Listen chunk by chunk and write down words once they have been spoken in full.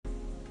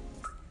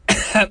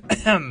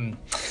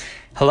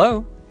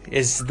Hello?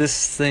 Is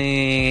this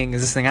thing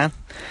on?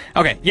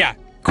 Okay, yeah,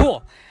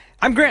 cool.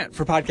 I'm Grant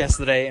for Podcast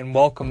Today, and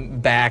welcome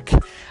back.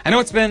 I know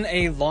it's been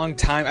a long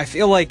time. I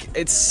feel like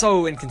it's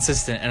so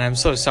inconsistent, and I'm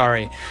so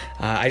sorry.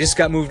 I just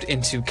got moved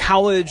into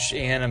college,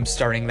 and I'm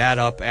starting that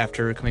up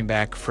after coming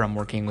back from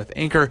working with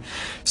Anchor.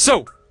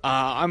 So,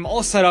 I'm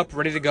all set up,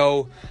 ready to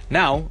go.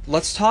 Now,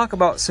 let's talk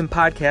about some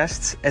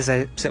podcasts as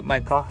I sip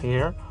my coffee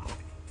here.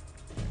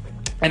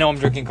 I know I'm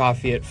drinking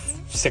coffee at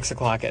 6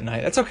 o'clock at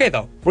night. That's okay,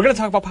 though. We're going to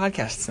talk about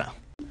podcasts now.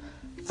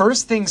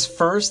 First things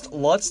first,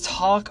 let's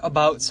talk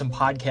about some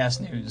podcast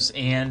news.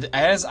 And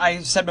as I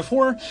said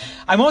before,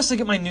 I mostly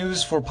get my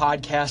news for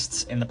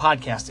podcasts in the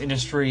podcast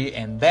industry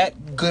and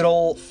that good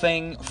old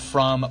thing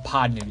from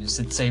Pod News.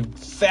 It's a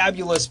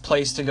fabulous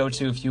place to go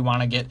to if you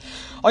want to get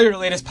all your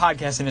latest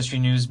podcast industry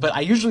news. But I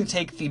usually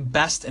take the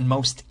best and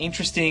most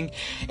interesting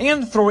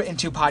and throw it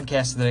into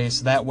Podcast Today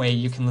so that way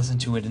you can listen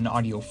to it in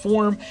audio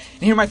form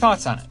and hear my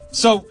thoughts on it.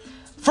 So,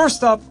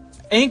 first up,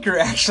 Anchor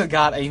actually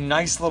got a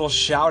nice little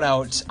shout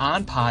out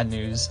on Pod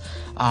News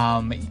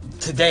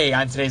today,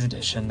 on today's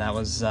edition. That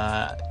was,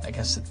 I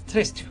guess,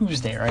 today's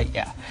Tuesday, right?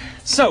 Yeah.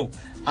 So,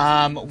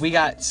 we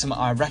got some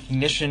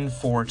recognition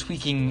for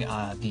tweaking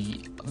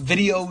the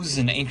videos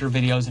and Anchor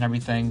videos and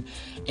everything.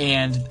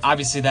 And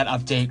obviously that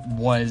update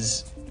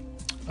was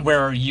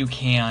where you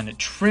can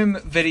trim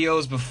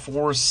videos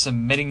before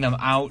submitting them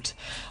out.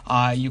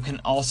 You can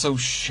also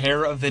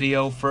share a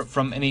video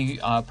from any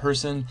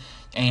person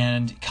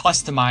and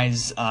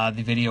customize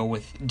the video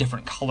with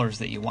different colors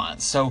that you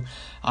want. So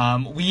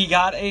we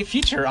got a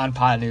feature on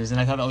Pod News, and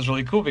I thought that was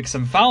really cool because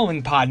I'm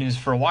following Pod News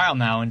for a while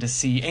now, and to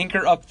see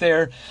Anchor up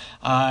there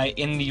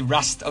in the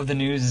rest of the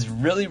news is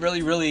really,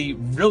 really, really,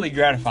 really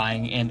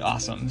gratifying and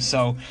awesome.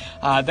 So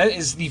that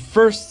is the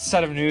first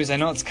set of news. I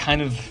know it's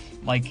kind of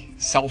like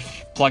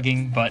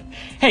self-plugging, but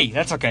hey,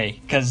 that's okay,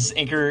 because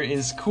Anchor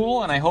is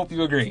cool, and I hope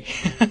you agree.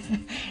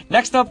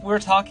 Next up, we're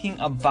talking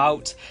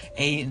about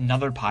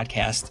another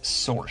podcast,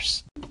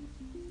 Source.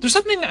 There's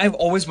something I've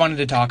always wanted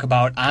to talk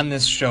about on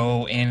this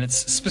show, and it's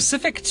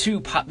specific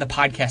to the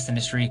podcast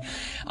industry,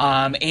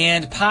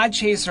 and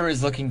Podchaser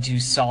is looking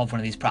to solve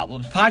one of these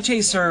problems.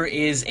 Podchaser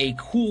is a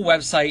cool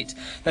website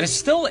that is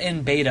still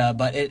in beta,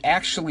 but it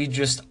actually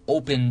just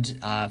opened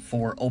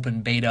for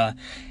open beta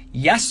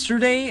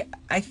yesterday,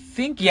 I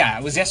think. Yeah,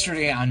 it was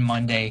yesterday on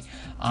Monday.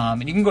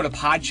 And you can go to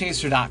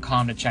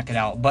podchaser.com to check it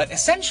out. But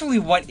essentially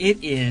what it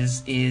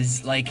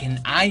is like an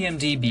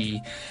IMDb,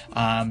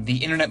 the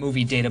Internet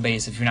Movie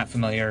Database, if you're not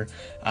familiar,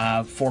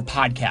 for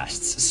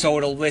podcasts. So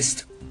it'll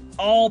list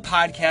all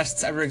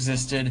podcasts ever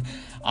existed,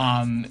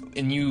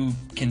 and you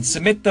can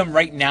submit them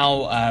right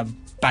now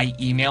by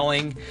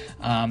emailing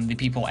the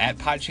people at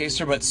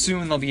Podchaser, but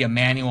soon there'll be a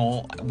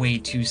manual way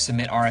to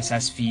submit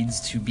RSS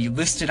feeds to be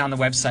listed on the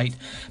website.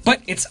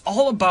 But it's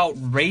all about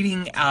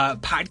rating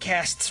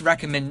podcasts,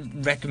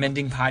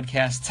 recommending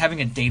podcasts,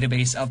 having a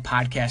database of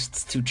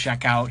podcasts to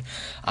check out.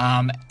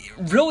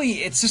 Really,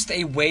 it's just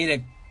a way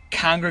to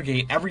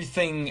congregate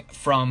everything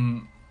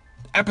from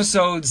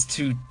episodes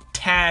to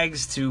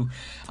tags to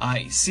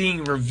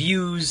seeing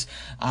reviews,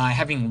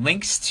 having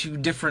links to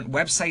different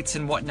websites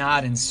and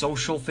whatnot, and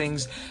social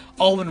things,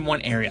 all in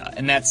one area,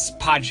 and that's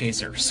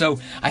Podchaser. So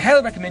I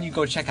highly recommend you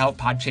go check out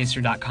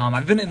podchaser.com.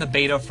 I've been in the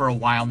beta for a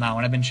while now,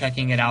 and I've been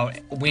checking it out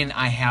when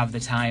I have the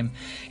time,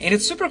 and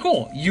it's super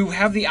cool. You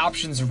have the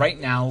options right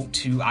now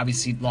to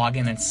obviously log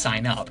in and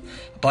sign up,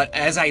 but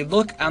as I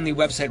look on the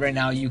website right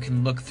now, you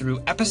can look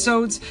through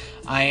episodes,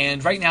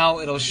 and right now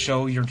it'll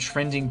show your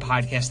trending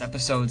podcast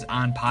episodes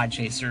on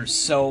Podchaser.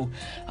 So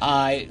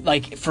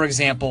like, for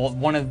example,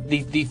 one of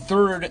the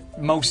third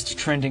most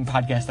trending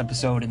podcast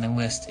episode in the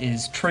list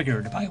is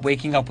Triggered by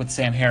Waking Up with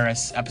Sam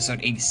Harris, episode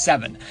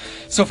 87.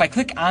 So if I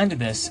click onto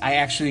this, I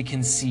actually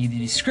can see the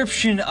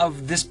description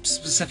of this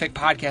specific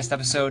podcast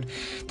episode.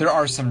 There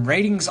are some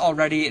ratings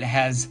already. It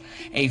has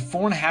a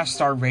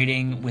 4.5-star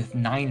rating with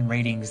 9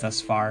 ratings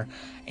thus far.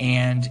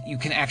 And you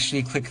can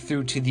actually click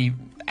through to the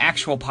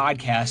actual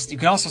podcast. You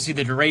can also see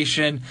the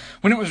duration,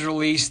 when it was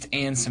released,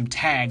 and some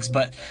tags.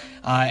 But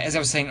as I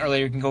was saying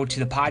earlier, you can go to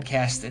the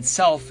podcast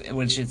itself,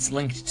 which it's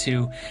linked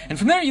to, and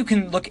from there you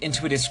can look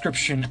into a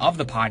description of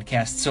the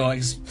podcast. So,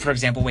 for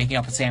example, Waking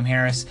Up with Sam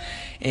Harris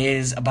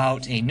is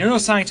about a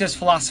neuroscientist,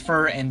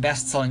 philosopher, and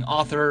best-selling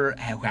author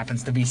who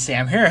happens to be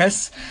Sam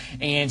Harris,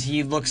 and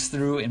he looks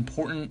through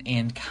important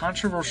and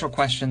controversial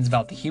questions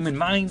about the human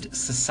mind,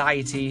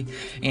 society,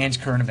 and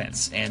current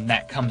events, and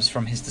that comes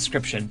from his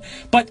description.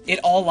 But it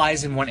all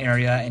lies in one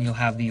area, and you'll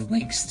have the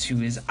links to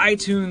his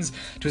iTunes,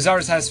 to his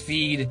RSS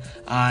feed,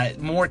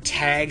 more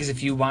tags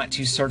if you want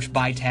to search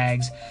by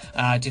tags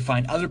to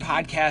find other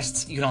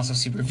podcasts. You can also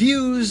see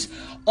reviews,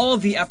 all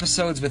of the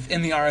episodes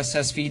within the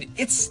RSS feed.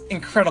 It's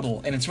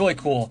incredible, and it's really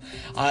cool.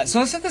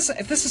 So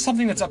if this is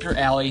something that's up your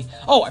alley,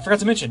 oh, I forgot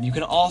to mention, you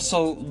can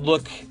also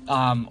look,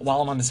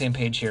 while I'm on the same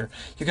page here,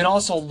 you can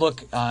also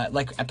look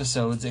like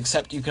episodes,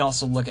 except you can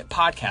also look at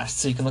podcasts.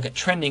 So you can look at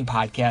trending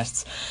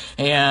podcasts,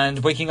 and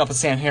Waking Up with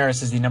Sam Harris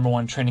Podcast is the number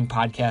one trending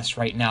podcast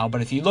right now.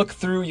 But if you look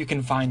through, you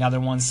can find other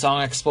ones.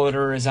 Song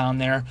Exploder is on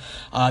there.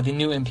 The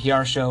new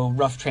NPR show,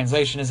 Rough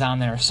Translation, is on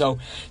there. So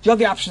you have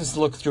the options to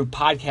look through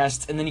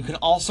podcasts, and then you can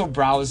also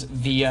browse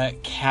via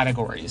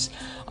categories.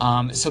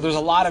 So there's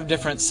a lot of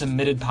different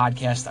submitted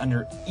podcasts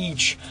under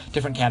each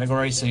different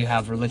category. So you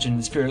have religion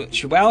and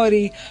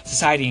spirituality,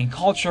 society and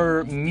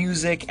culture,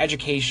 music,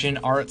 education,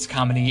 arts,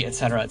 comedy,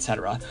 etc.,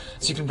 etc.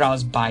 So you can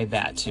browse by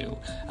that too.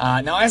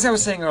 Now, as I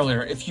was saying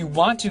earlier, if you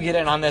want to get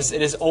in on this,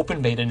 it is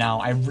open beta now.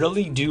 I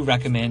really do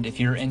recommend, if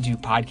you're into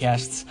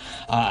podcasts,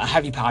 a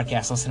heavy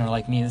podcast listener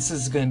like me, this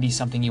is going to be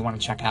something you want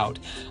to check out.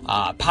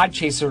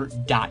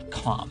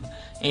 Podchaser.com.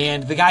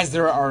 And the guys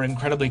there are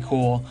incredibly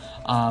cool.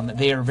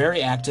 They are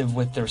very active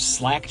with their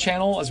Slack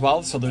channel as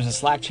well. So there's a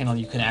Slack channel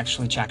you can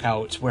actually check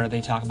out where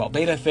they talk about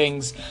beta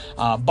things,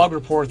 bug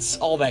reports,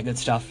 all that good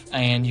stuff,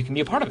 and you can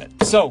be a part of it.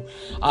 So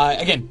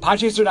again,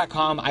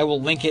 podchaser.com. I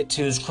will link it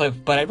to this clip,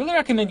 but I really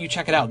recommend you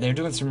check it out. They're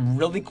doing some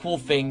really cool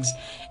things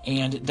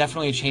and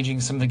definitely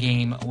changing some of the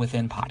game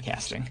within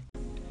podcasting.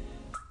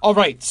 All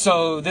right,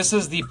 so this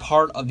is the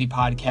part of the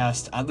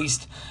podcast, at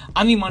least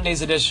on the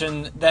Mondays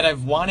edition, that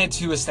I've wanted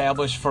to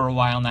establish for a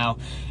while now.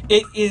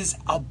 It is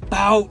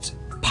about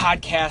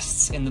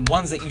podcasts and the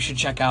ones that you should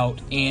check out.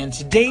 And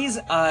today's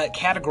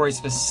category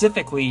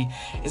specifically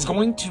is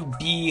going to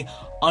be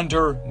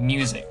under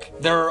music.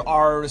 There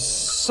are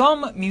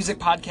some music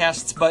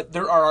podcasts, but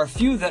there are a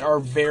few that are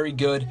very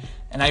good,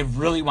 and I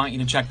really want you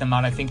to check them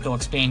out. I think they'll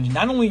expand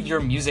not only your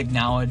music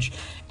knowledge,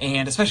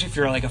 and especially if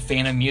you're like a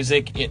fan of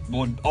music, it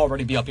would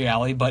already be up your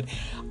alley, but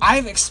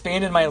I've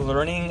expanded my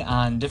learning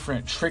on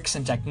different tricks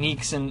and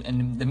techniques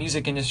in the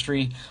music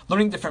industry,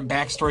 learning different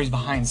backstories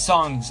behind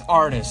songs,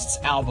 artists,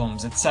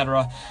 albums,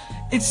 etc.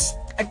 It's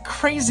a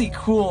crazy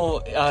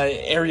cool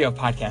area of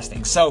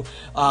podcasting. So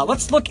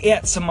let's look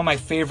at some of my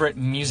favorite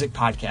music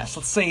podcasts.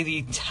 Let's say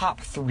the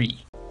top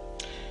 3.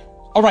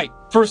 All right,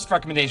 first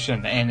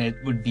recommendation, and it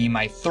would be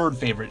my third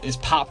favorite, is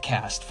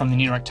Popcast from the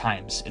New York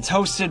Times. It's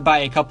hosted by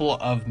a couple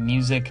of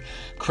music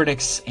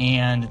critics,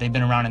 and they've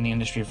been around in the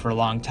industry for a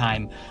long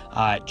time.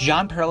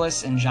 John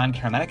Perlis and John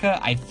Caramanica.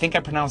 I think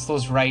I pronounced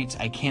those right.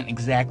 I can't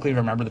exactly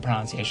remember the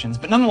pronunciations,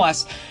 but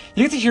nonetheless,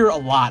 you get to hear a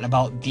lot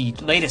about the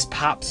latest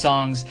pop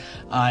songs,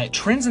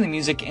 trends in the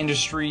music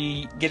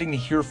industry, getting to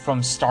hear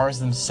from stars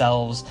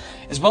themselves,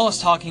 as well as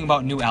talking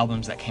about new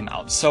albums that came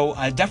out. So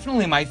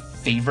definitely my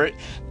favorite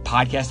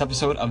podcast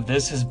episode of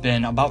this has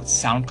been about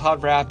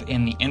SoundCloud rap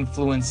and the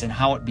influence and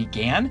how it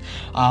began.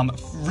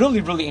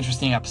 Really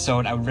interesting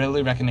episode. I would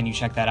really recommend you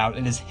check that out.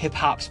 It is Hip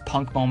Hop's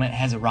Punk Moment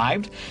Has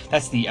Arrived.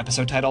 That's the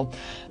episode title.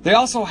 They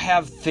also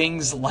have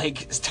things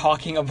like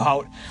talking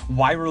about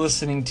why we're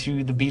listening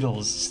to the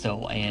Beatles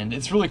still, and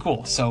it's really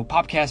cool. So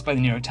Popcast by the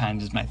New York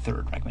Times is my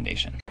third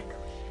recommendation.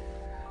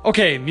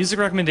 Okay, music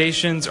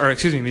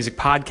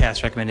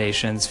podcast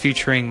recommendations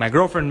featuring my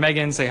girlfriend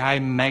Megan. Say hi,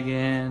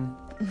 Megan.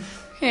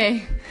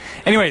 Hey.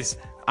 Anyways,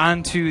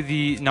 on to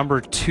the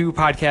number 2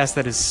 podcast,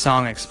 that is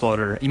Song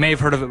Exploder. You may have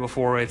heard of it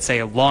before. It's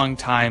a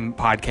long-time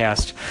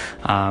podcast,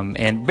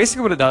 and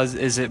basically what it does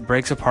is it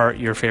breaks apart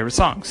your favorite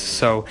songs.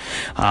 So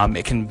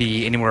it can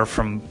be anywhere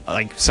from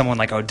like someone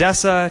like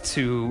Odessa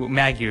to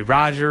Maggie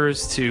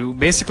Rogers to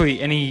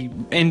basically any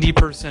indie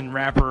person,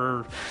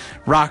 rapper,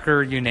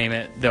 rocker, you name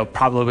it, they'll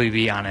probably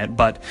be on it.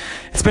 But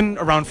it's been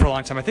around for a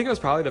long time. I think it was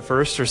probably the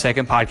first or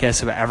second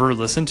podcast I've ever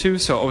listened to,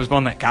 so it was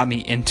one that got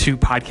me into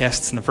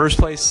podcasts in the first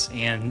place,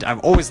 and I've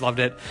always loved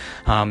it.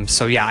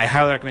 So yeah, I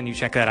highly recommend you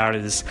check that out.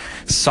 It is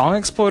Song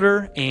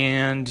Exploder,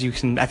 and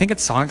I think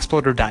it's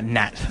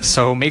songexploder.net.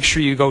 So make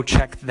sure you go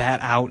check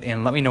that out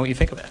and let me know what you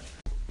think of it.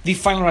 The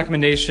final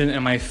recommendation,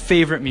 and my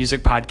favorite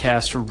music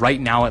podcast right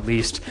now at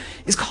least,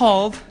 is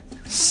called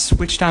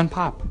Switched on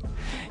Pop.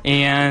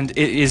 And it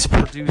is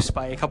produced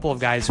by a couple of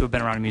guys who have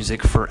been around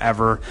music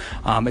forever.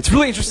 It's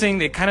really interesting.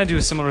 They kind of do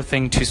a similar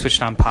thing to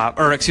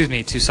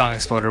to Song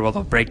Exploder, where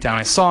they'll break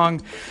down a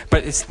song,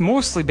 but it's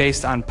mostly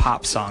based on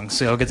pop songs.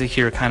 So you'll get to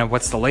hear kind of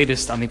what's the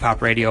latest on the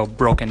pop radio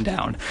broken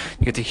down.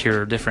 You get to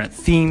hear different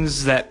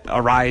themes that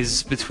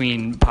arise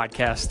between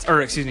podcasts,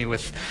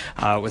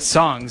 with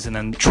songs, and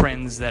then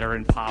trends that are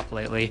in pop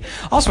lately,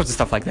 all sorts of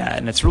stuff like that.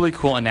 And it's really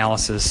cool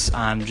analysis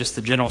on just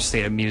the general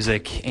state of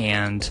music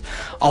and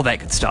all that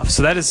good stuff.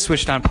 So that is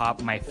Switched on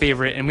Pop, my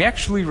favorite, and we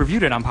actually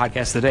reviewed it on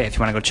Podcast Today. If you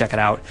want to go check it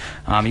out,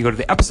 you go to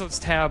the episodes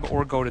tab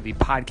or go to the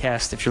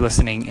podcast if you're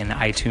listening in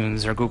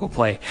iTunes or Google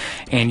Play,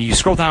 and you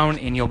scroll down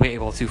and you'll be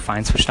able to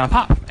find Switched on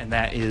Pop, and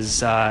that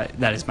is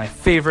my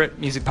favorite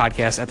music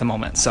podcast at the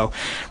moment. So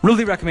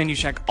really recommend you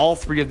check all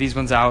 3 of these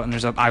ones out, and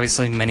there's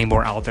obviously many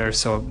more out there,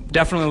 so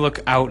definitely look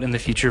out in the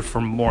future for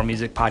more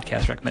music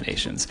podcast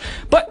recommendations.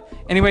 But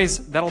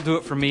anyways, that'll do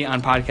it for me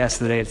on Podcast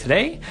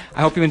Today.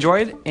 I hope you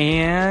enjoyed,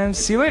 and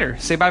see you later.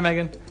 Say bye,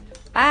 Megan.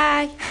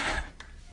 Bye.